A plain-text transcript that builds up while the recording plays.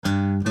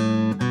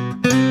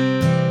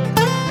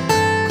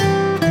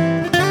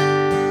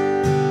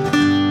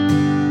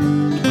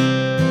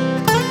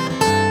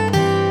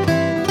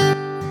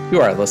You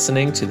are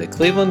listening to the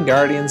Cleveland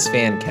Guardians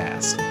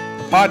Fancast,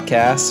 a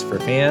podcast for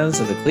fans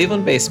of the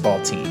Cleveland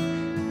baseball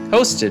team,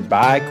 hosted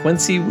by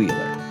Quincy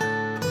Wheeler.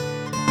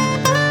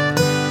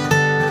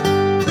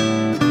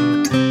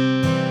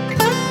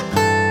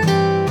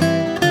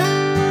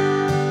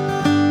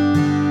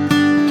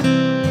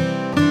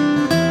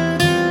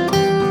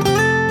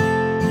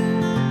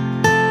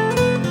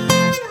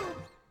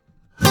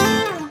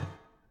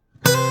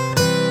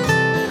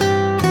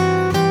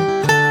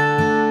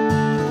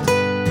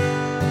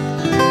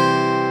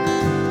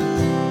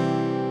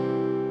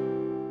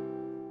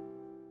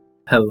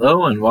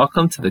 Hello and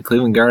welcome to the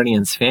Cleveland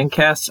Guardians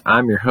Fancast.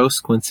 I'm your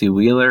host, Quincy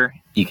Wheeler.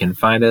 You can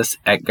find us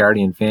at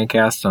Guardian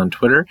Fancast on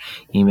Twitter.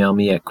 Email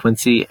me at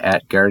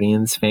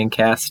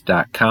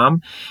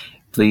quincy@guardiansfancast.com.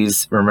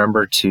 Please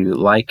remember to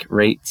like,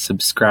 rate,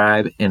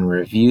 subscribe, and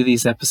review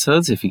these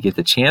episodes if you get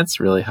the chance.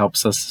 It really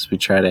helps us as we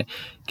try to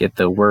get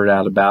the word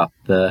out about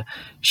the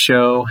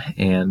show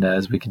and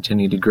as we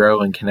continue to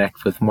grow and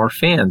connect with more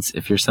fans.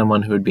 If you're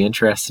someone who would be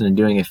interested in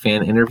doing a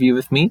fan interview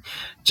with me,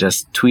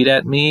 just tweet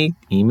at me,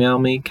 email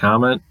me,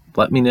 comment,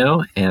 let me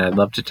know, and I'd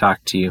love to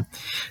talk to you.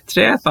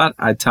 Today I thought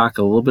I'd talk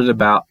a little bit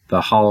about the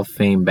Hall of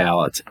Fame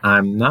ballot.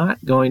 I'm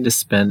not going to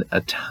spend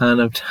a ton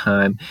of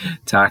time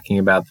talking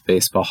about the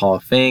Baseball Hall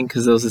of Fame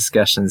because those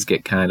discussions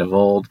get kind of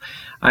old.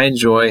 I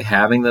enjoy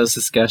having those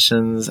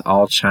discussions.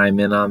 I'll chime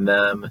in on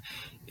them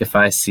if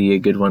I see a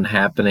good one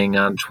happening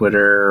on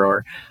Twitter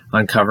or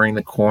on Covering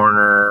the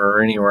Corner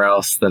or anywhere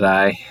else that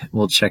I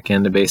will check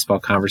into baseball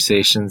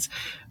conversations.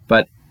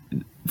 But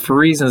for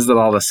reasons that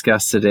I'll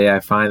discuss today, I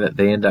find that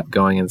they end up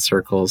going in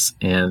circles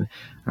and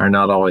are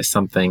not always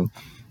something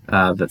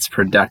that's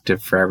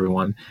productive for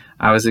everyone.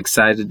 I was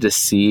excited to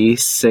see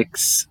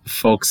 6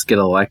 folks get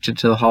elected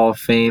to the Hall of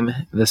Fame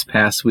this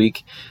past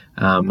week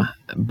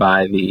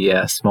by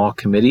the small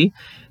committee.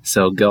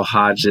 So Gil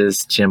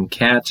Hodges, Jim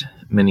Katt,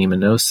 Minnie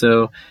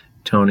Minoso,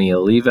 Tony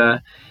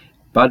Oliva,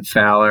 Bud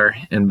Fowler,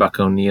 and Buck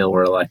O'Neil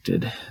were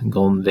elected.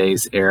 Golden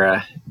Days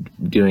era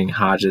doing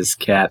Hodges,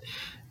 Katt,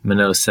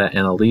 Minoso,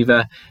 and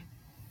Oliva,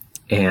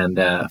 and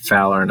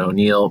Fowler and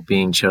O'Neil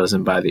being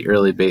chosen by the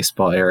early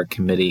baseball era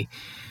committee.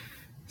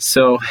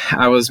 So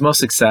I was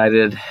most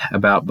excited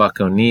about Buck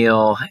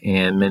O'Neil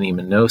and Minnie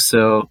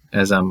Minoso,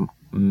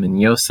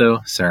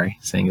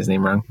 saying his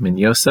name wrong,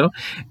 Minoso,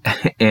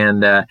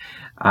 and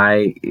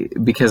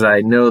because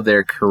I know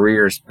their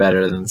careers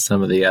better than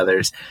some of the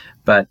others,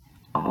 but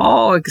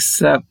all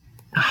except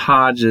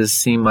Hodges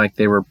seemed like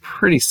they were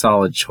pretty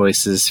solid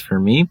choices for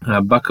me.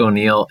 Buck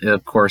O'Neil,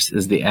 of course,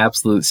 is the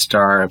absolute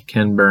star of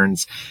Ken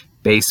Burns'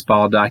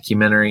 baseball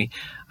documentary.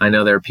 I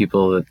know there are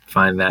people that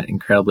find that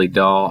incredibly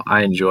dull.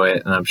 I enjoy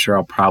it, and I'm sure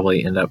I'll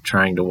probably end up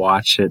trying to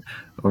watch it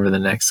over the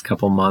next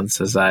couple months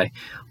as I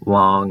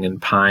long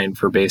and pine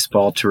for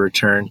baseball to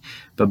return.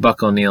 But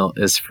Buck O'Neil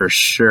is for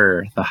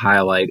sure the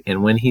highlight,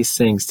 and when he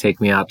sings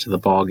 "Take Me Out to the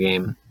Ball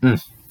Game,"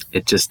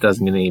 it just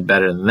doesn't get any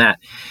better than that.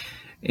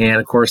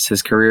 And, of course,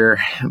 his career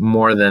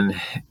more than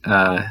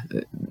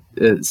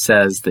it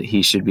says that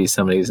he should be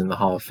somebody who's in the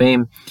Hall of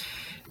Fame.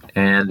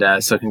 And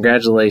so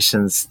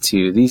congratulations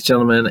to these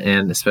gentlemen,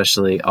 and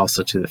especially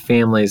also to the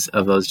families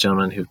of those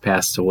gentlemen who've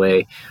passed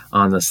away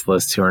on this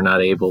list who are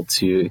not able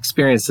to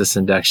experience this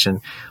induction.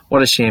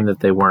 What a shame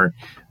that they weren't,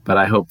 but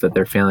I hope that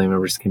their family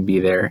members can be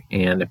there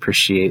and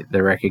appreciate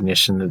the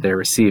recognition that they're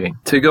receiving.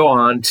 To go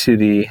on to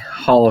the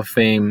Hall of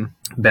Fame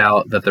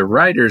ballot that the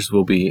writers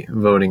will be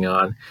voting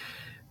on,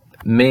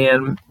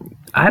 man,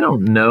 I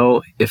don't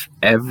know if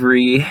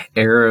every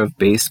era of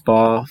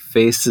baseball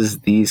faces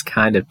these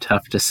kind of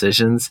tough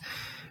decisions,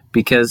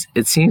 because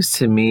it seems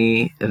to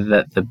me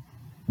that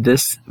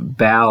this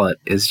ballot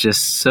is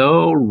just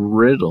so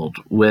riddled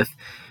with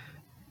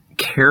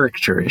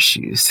character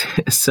issues.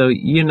 So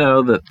you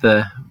know that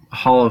the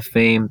Hall of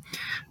Fame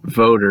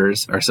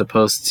voters are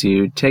supposed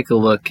to take a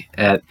look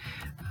at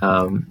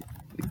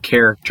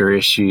character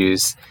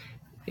issues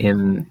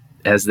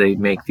as they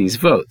make these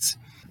votes.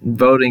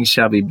 Voting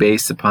shall be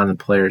based upon the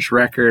player's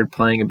record,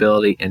 playing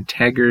ability,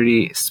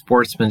 integrity,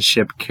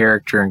 sportsmanship,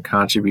 character, and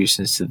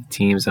contributions to the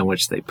teams on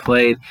which they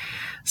played.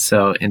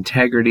 So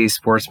integrity,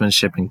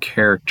 sportsmanship, and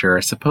character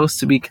are supposed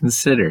to be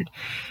considered.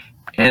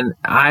 And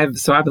I've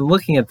been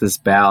looking at this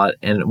ballot,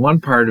 and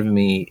one part of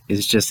me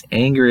is just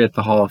angry at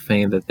the Hall of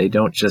Fame that they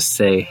don't just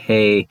say,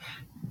 hey,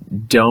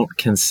 don't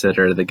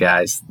consider the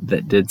guys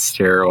that did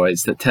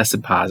steroids, that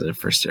tested positive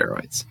for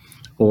steroids.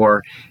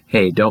 Or,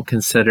 hey, don't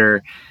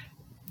consider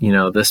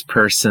this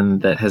person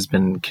that has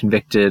been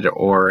convicted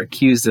or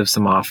accused of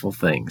some awful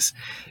things.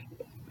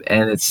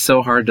 And it's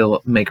so hard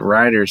to make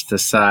writers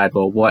decide,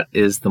 well, what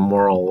is the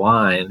moral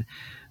line?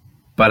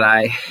 But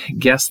I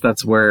guess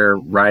that's where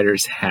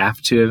writers have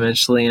to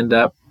eventually end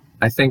up.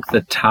 I think the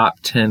top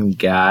 10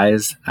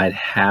 guys I'd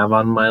have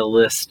on my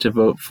list to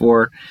vote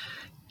for,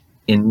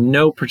 in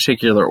no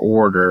particular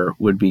order,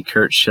 would be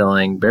Curt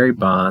Schilling, Barry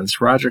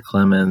Bonds, Roger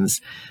Clemens,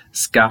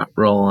 Scott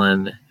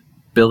Rowland,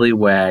 Billy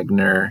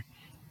Wagner,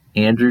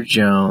 Andrew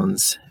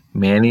Jones,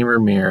 Manny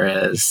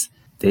Ramirez,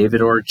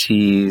 David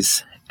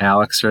Ortiz,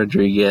 Alex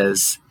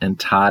Rodriguez, and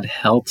Todd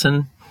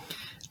Helton.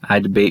 I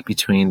debate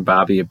between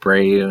Bobby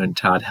Abreu and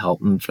Todd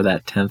Helton for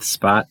that 10th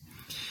spot.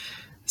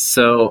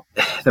 So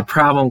the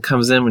problem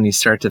comes in when you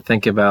start to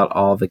think about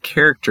all the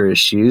character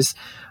issues.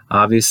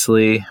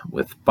 Obviously,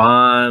 with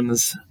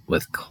Bonds,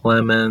 with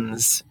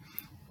Clemens,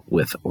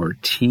 with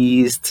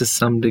Ortiz to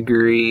some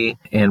degree,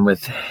 and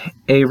with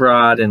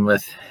A-Rod and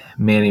with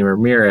Manny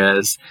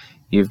Ramirez,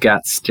 you've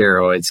got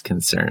steroids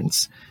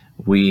concerns.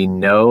 We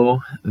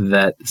know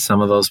that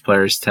some of those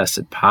players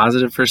tested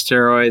positive for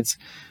steroids.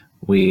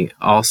 We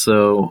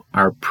also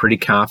are pretty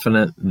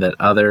confident that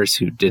others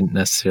who didn't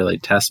necessarily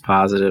test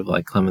positive,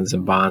 like Clemens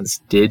and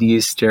Bonds, did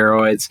use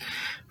steroids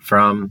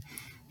from,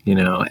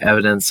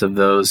 evidence of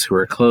those who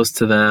are close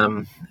to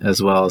them,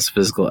 as well as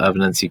physical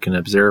evidence you can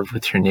observe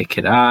with your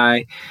naked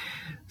eye.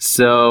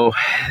 So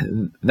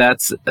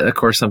that's, of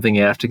course, something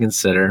you have to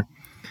consider.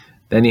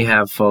 Then you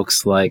have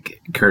folks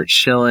like Curt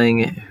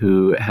Schilling,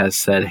 who has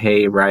said,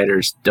 hey,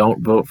 writers,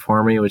 don't vote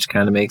for me, which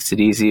kind of makes it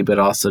easy, but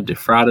also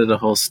defrauded a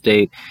whole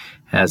state,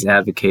 has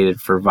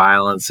advocated for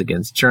violence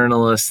against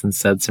journalists and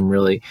said some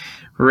really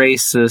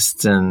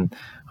racist and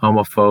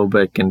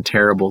homophobic and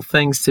terrible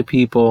things to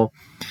people.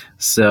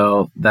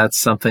 So that's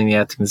something you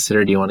have to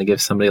consider. Do you want to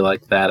give somebody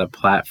like that a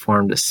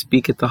platform to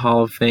speak at the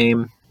Hall of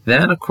Fame?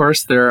 Then, of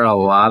course, there are a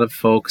lot of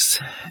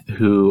folks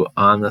who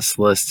on this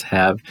list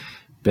have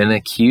been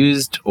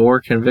accused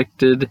or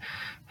convicted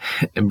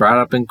and brought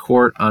up in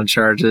court on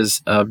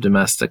charges of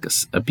domestic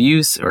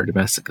abuse or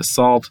domestic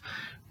assault.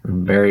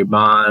 From Barry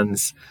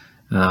Bonds,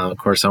 of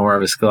course, Omar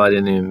Vizquel I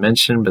didn't even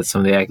mention, but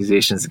some of the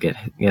accusations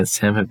against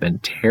him have been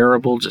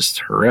terrible, just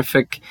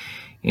horrific.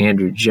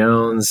 Andrew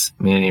Jones,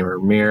 Manny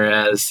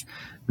Ramirez,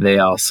 they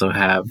also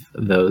have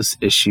those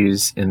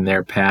issues in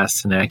their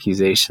past and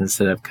accusations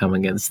that have come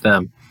against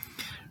them.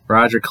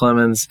 Roger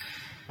Clemens,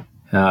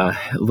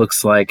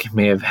 looks like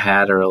may have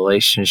had a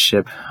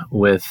relationship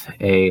with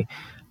a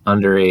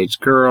underage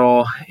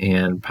girl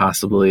and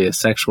possibly a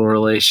sexual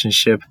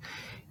relationship.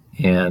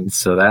 And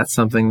so that's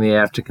something they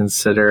have to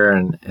consider.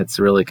 And it's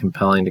really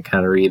compelling to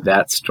kind of read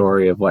that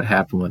story of what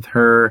happened with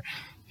her.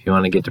 If you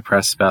want to get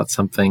depressed about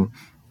something,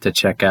 to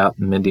check out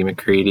Mindy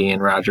McCready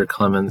and Roger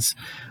Clemens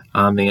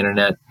on the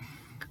internet.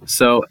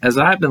 So as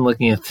I've been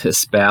looking at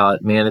this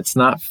ballot, man, it's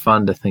not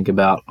fun to think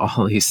about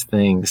all these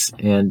things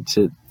and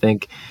to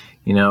think,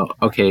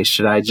 okay,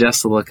 should I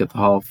just look at the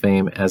Hall of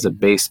Fame as a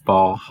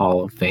baseball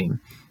Hall of Fame?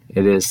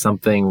 It is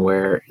something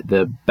where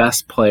the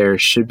best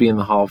players should be in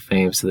the Hall of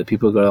Fame so that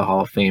people who go to the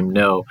Hall of Fame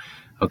know,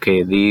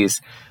 okay,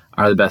 these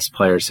are the best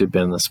players who've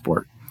been in the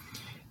sport.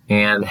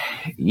 And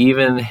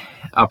even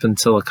up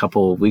until a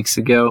couple of weeks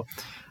ago,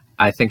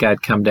 I think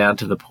I'd come down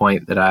to the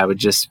point that I would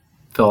just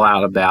fill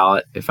out a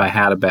ballot if I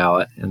had a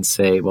ballot and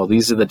say, well,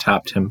 these are the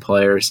top 10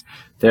 players.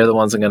 They're the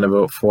ones I'm going to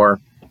vote for.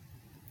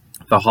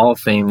 The Hall of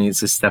Fame needs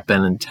to step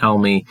in and tell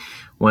me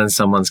when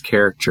someone's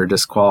character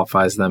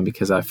disqualifies them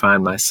because I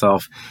find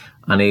myself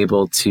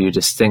unable to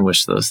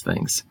distinguish those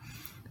things.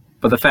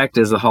 But the fact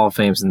is the Hall of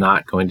Fame's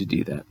not going to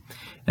do that.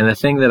 And the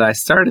thing that I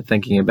started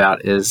thinking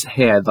about is,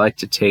 hey, I'd like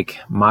to take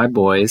my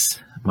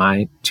boys,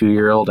 my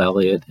 2-year-old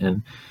Elliot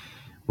and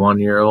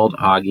 1-year-old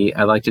Augie,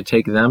 I'd like to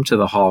take them to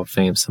the Hall of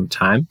Fame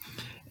sometime.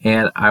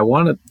 And I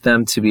wanted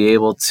them to be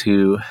able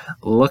to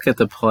look at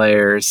the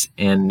players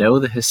and know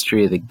the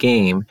history of the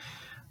game.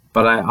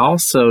 But I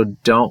also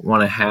don't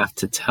want to have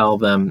to tell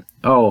them,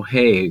 oh,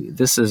 hey,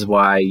 this is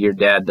why your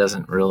dad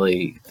doesn't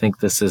really think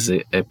this is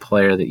a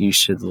player that you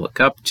should look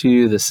up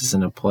to. This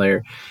isn't a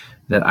player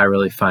that I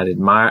really find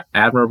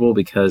admirable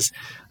because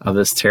of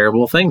this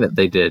terrible thing that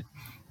they did.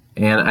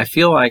 And I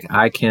feel like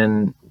I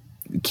can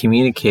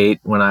communicate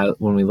when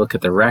we look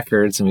at the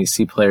records and we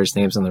see players'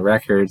 names on the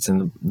records,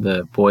 and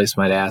the boys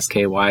might ask,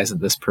 hey, why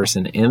isn't this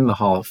person in the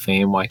Hall of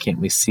Fame? Why can't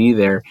we see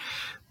their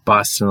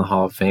bust in the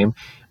Hall of Fame?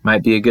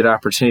 Might be a good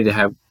opportunity to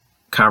have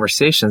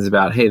conversations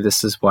about, hey,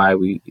 this is why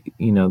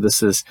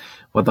this is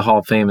what the Hall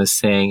of Fame is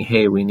saying.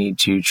 Hey, we need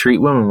to treat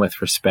women with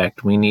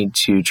respect. We need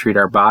to treat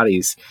our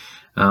bodies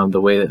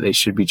the way that they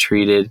should be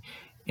treated,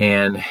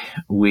 and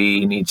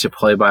we need to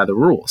play by the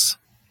rules.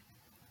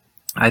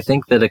 I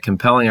think that a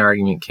compelling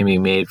argument can be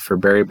made for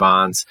Barry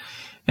Bonds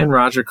and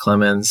Roger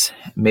Clemens,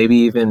 maybe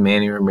even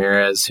Manny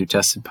Ramirez, who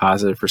tested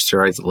positive for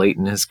steroids late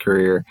in his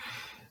career,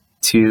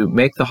 to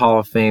make the Hall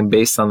of Fame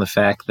based on the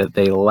fact that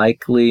they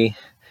likely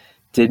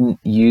didn't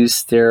use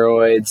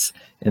steroids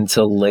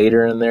until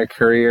later in their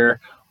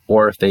career,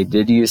 or if they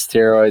did use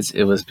steroids,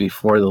 it was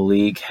before the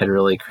league had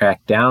really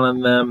cracked down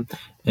on them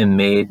and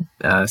made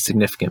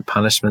significant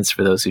punishments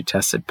for those who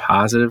tested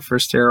positive for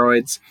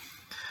steroids.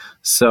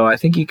 So I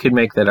think you could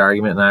make that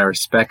argument, and I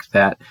respect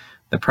that.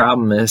 The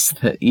problem is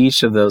that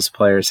each of those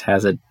players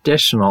has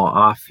additional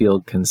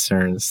off-field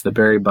concerns. The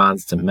Barry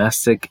Bonds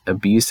domestic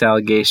abuse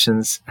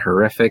allegations,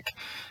 horrific,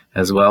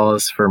 as well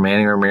as for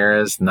Manny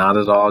Ramirez, not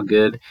at all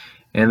good.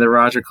 And the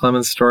Roger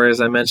Clemens story, as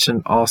I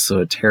mentioned, also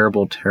a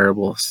terrible,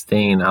 terrible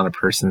stain on a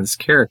person's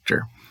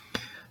character.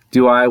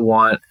 Do I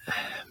want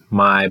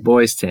my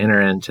boys to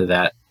enter into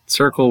that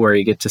circle where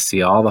you get to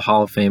see all the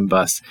Hall of Fame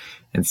busts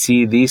and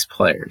see these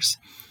players?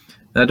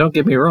 Now, don't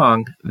get me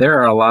wrong, there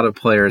are a lot of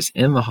players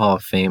in the Hall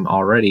of Fame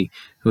already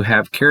who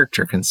have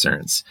character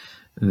concerns.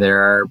 There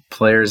are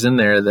players in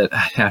there that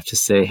I'd have to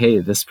say, hey,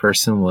 this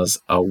person was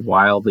a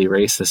wildly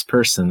racist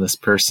person. This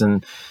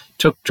person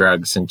took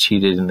drugs and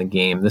cheated in the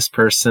game. This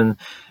person,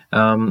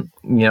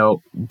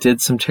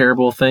 did some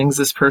terrible things.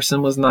 This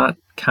person was not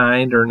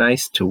kind or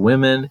nice to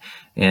women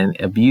and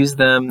abused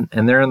them,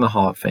 and they're in the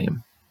Hall of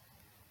Fame.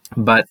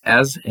 But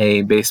as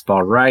a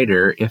baseball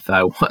writer, if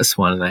I was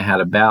one and I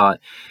had a ballot,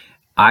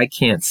 I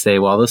can't say,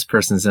 well, this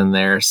person's in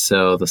there,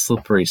 so the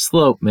slippery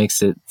slope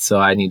makes it so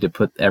I need to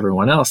put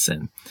everyone else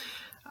in.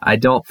 I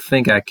don't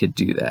think I could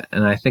do that.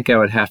 And I think I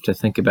would have to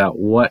think about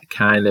what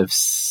kind of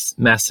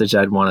message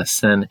I'd want to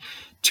send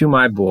to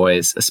my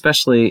boys,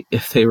 especially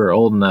if they were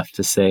old enough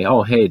to say,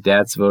 oh, hey,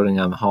 Dad's voting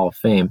on the Hall of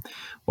Fame,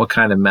 what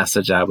kind of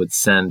message I would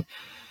send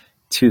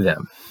to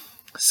them.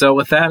 So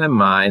with that in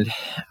mind,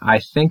 I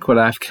think what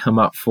I've come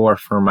up for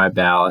my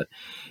ballot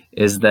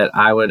is that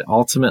I would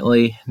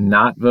ultimately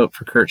not vote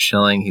for Curt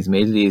Schilling. He's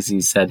made it easy.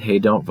 He said, hey,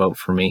 don't vote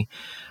for me.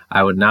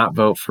 I would not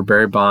vote for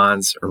Barry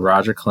Bonds or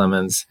Roger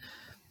Clemens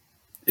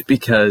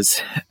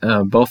because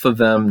both of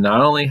them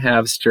not only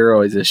have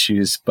steroids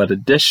issues, but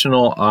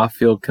additional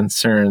off-field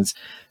concerns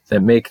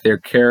that make their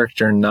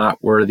character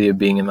not worthy of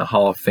being in the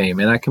Hall of Fame.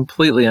 And I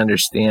completely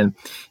understand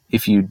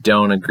if you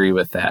don't agree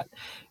with that.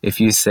 If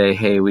you say,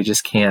 hey, we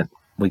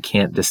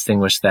can't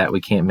distinguish that,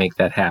 we can't make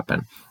that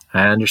happen.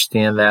 I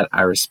understand that.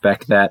 I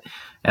respect that.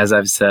 As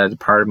I've said,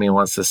 part of me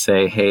wants to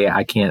say, hey,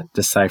 I can't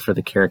decipher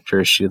the character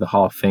issue. The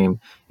Hall of Fame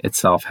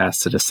itself has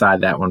to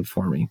decide that one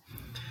for me.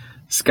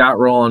 Scott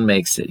Rowland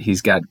makes it.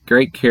 He's got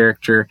great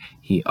character.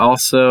 He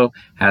also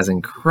has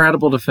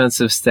incredible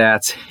defensive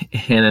stats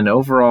and an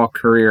overall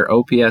career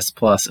OPS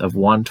plus of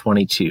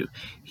 122.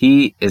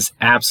 He is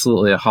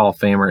absolutely a Hall of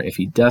Famer. If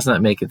he does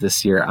not make it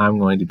this year, I'm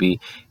going to be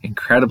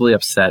incredibly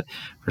upset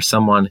for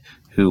someone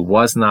who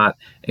was not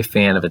a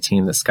fan of a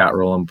team that Scott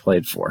Rowland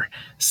played for.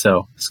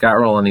 So Scott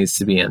Rowland needs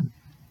to be in.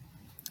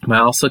 My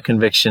also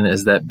conviction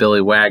is that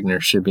Billy Wagner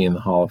should be in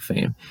the Hall of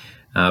Fame.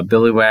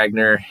 Billy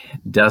Wagner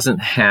doesn't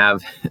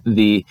have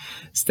the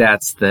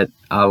stats that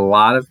a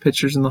lot of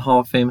pitchers in the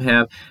Hall of Fame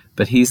have,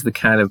 but he's the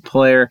kind of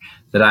player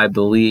that I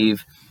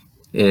believe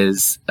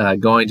is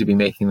going to be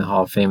making the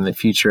Hall of Fame in the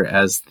future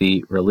as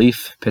the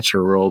relief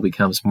pitcher role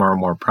becomes more and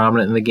more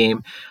prominent in the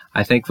game.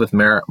 I think with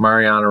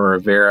Mariano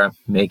Rivera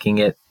making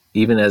it,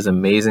 even as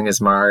amazing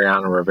as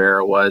Mariano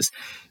Rivera was,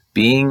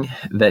 being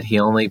that he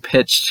only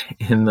pitched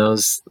in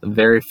those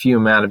very few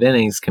amount of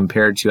innings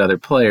compared to other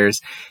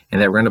players,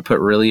 and that we're going to put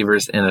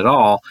relievers in at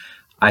all,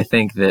 I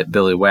think that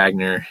Billy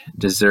Wagner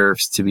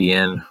deserves to be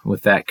in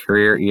with that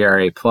career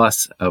ERA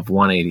plus of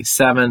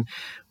 187,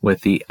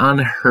 with the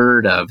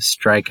unheard of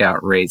strikeout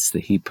rates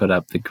that he put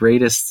up, the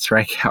greatest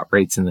strikeout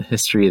rates in the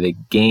history of the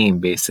game,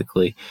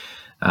 basically.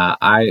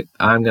 I'm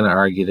going to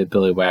argue that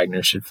Billy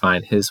Wagner should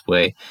find his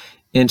way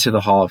into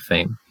the Hall of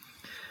Fame.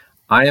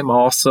 I am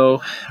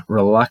also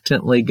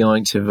reluctantly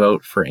going to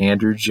vote for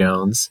Andruw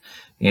Jones.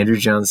 Andruw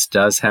Jones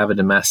does have a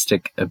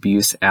domestic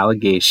abuse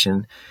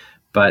allegation,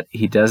 but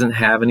he doesn't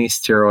have any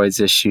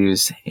steroids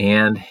issues,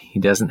 and he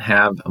doesn't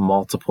have a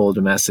multiple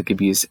domestic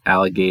abuse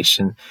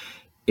allegation.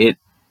 It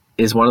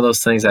is one of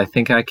those things I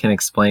think I can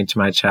explain to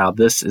my child,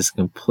 this is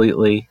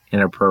completely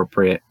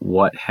inappropriate,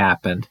 what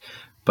happened.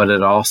 But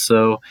it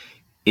also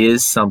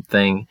is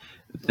something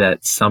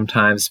that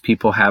sometimes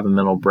people have a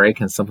mental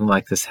break and something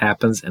like this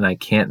happens, and I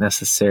can't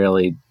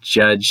necessarily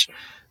judge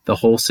the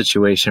whole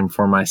situation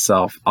for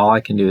myself. All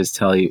I can do is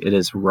tell you it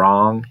is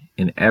wrong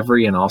in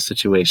every and all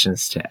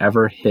situations to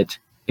ever hit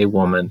a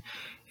woman.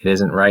 It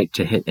isn't right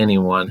to hit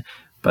anyone,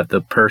 but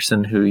the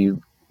person who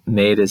you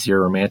made as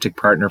your romantic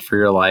partner for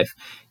your life,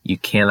 you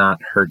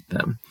cannot hurt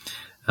them.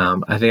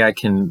 I think I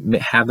can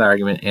have the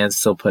argument and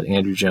still put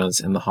Andruw Jones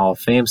in the Hall of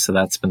Fame, so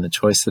that's been the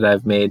choice that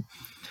I've made.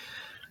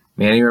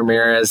 Manny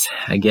Ramirez,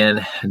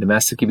 again,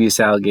 domestic abuse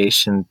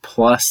allegation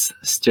plus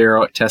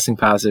testing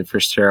positive for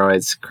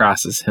steroids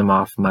crosses him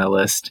off my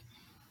list.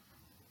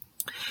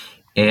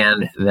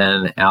 And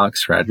then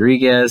Alex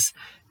Rodriguez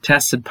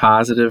tested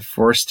positive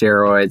for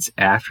steroids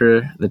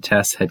after the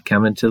test had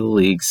come into the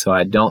league, so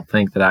I don't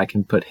think that I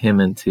can put him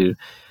into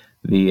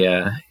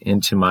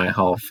my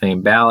Hall of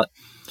Fame ballot.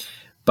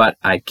 But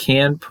I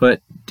can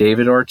put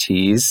David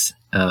Ortiz.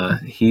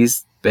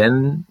 He's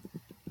been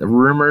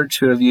rumored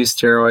to have used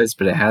steroids,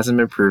 but it hasn't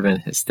been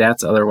proven. His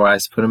stats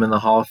otherwise put him in the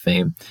Hall of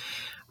Fame.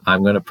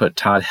 I'm going to put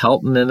Todd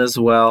Helton in as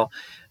well.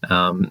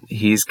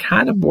 He's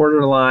kind of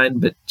borderline,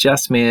 but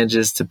just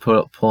manages to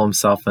pull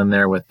himself in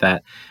there with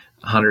that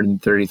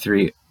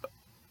 133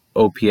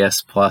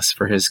 OPS plus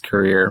for his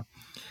career.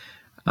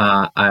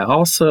 I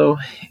also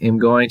am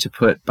going to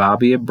put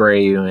Bobby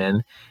Abreu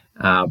in,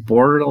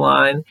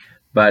 borderline,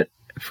 but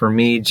for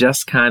me,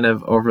 just kind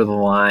of over the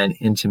line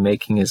into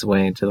making his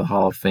way into the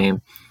Hall of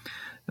Fame.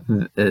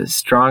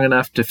 Strong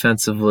enough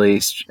defensively,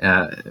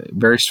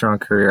 very strong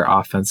career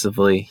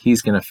offensively.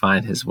 He's going to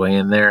find his way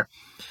in there.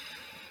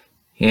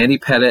 Andy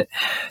Pettit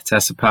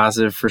tested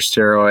positive for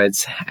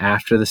steroids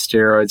after the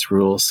steroids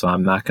rule, so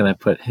I'm not going to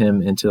put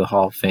him into the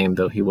Hall of Fame,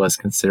 though he was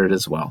considered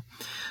as well.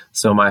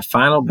 So my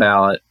final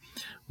ballot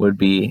would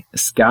be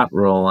Scott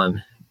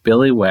Rowland,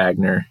 Billy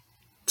Wagner,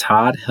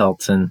 Todd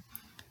Helton,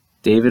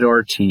 David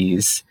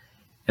Ortiz,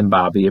 and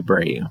Bobby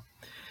Abreu.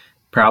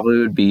 Probably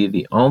would be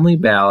the only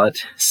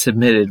ballot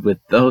submitted with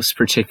those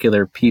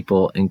particular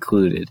people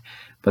included,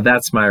 but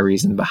that's my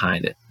reason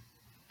behind it.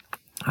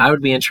 I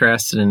would be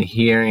interested in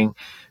hearing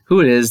who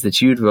it is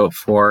that you'd vote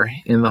for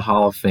in the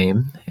Hall of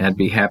Fame. I'd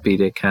be happy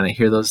to kind of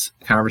hear those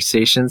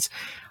conversations.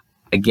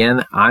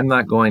 Again, I'm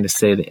not going to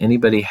say that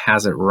anybody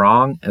has it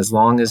wrong as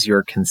long as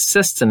you're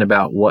consistent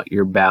about what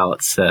your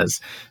ballot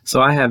says.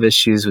 So I have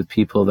issues with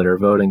people that are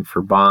voting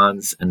for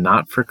Bonds and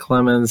not for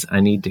Clemens. I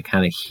need to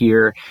kind of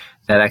hear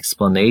that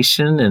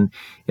explanation. And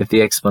if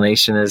the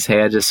explanation is,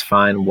 hey, I just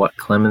find what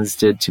Clemens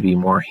did to be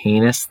more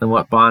heinous than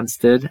what Bonds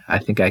did, I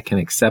think I can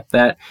accept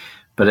that.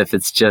 But if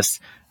it's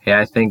just, hey,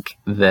 I think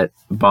that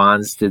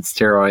Bonds did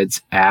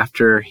steroids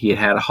after he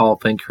had a Hall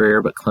of Fame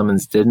career, but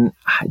Clemens didn't,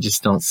 I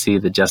just don't see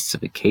the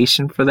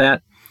justification for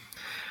that.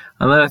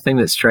 Another thing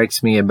that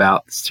strikes me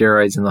about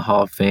steroids in the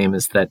Hall of Fame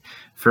is that,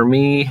 for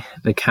me,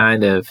 the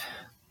kind of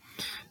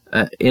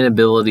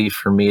inability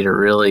for me to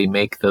really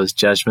make those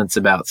judgments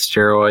about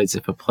steroids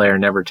if a player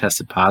never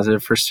tested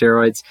positive for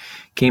steroids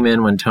came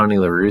in when Tony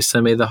La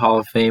Russa made the Hall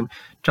of Fame.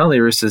 Tony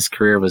La Russa's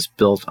career was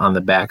built on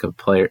the backs of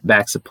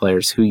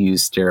players who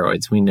used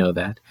steroids. We know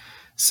that.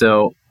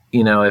 So,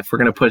 if we're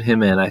going to put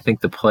him in, I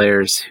think the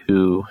players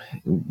who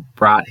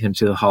brought him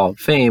to the Hall of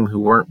Fame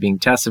who weren't being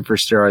tested for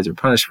steroids or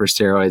punished for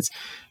steroids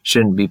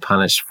shouldn't be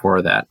punished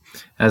for that.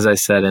 As I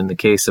said, in the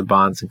case of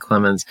Bonds and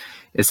Clemens,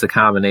 it's the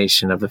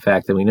combination of the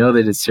fact that we know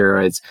they did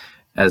steroids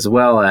as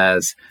well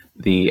as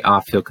the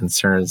off-field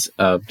concerns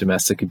of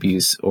domestic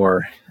abuse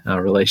or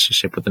a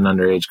relationship with an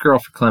underage girl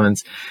for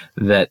Clemens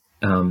that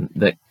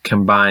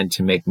combined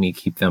to make me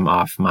keep them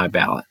off my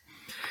ballot.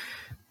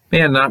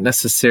 Man, not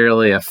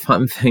necessarily a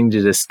fun thing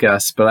to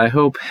discuss, but I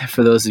hope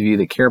for those of you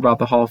that care about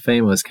the Hall of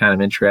Fame, it was kind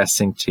of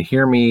interesting to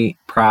hear me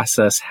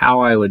process how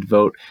I would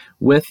vote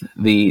with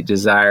the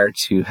desire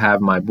to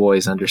have my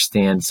boys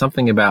understand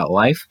something about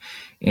life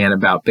and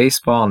about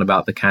baseball and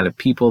about the kind of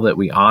people that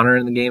we honor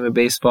in the game of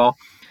baseball.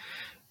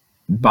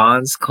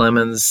 Bonds,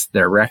 Clemens,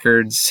 their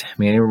records,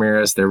 Manny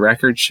Ramirez, their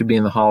records should be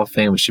in the Hall of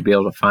Fame. We should be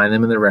able to find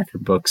them in the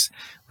record books.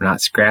 We're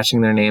not scratching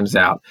their names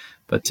out.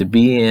 But to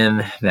be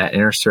in that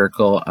inner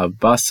circle of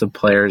busts of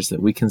players that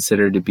we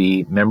consider to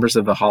be members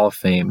of the Hall of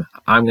Fame,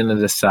 I'm going to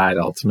decide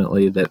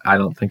ultimately that I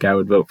don't think I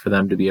would vote for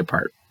them to be a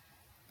part.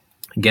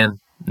 Again,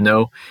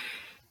 no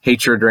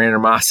hatred or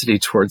animosity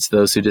towards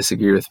those who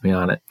disagree with me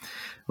on it.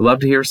 I'd love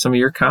to hear some of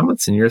your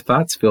comments and your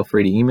thoughts. Feel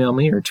free to email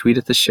me or tweet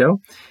at the show,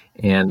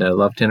 and I'd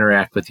love to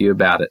interact with you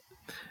about it.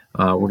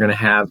 We're going to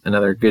have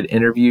another good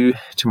interview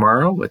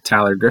tomorrow with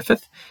Tyler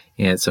Griffith,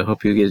 and so I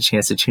hope you'll get a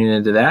chance to tune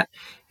into that,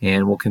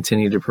 and we'll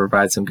continue to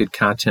provide some good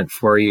content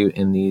for you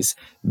in these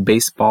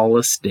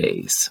baseball-less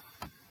days.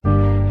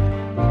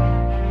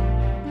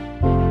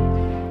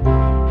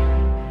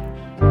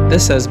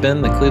 This has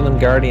been the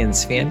Cleveland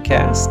Guardians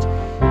Fancast.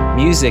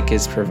 Music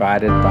is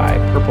provided by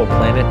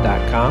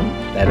purpleplanet.com.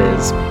 That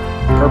is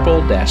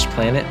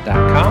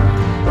purple-planet.com.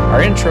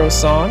 Our intro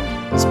song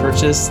was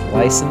purchased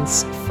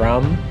licensed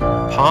from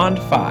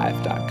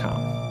pond5.com.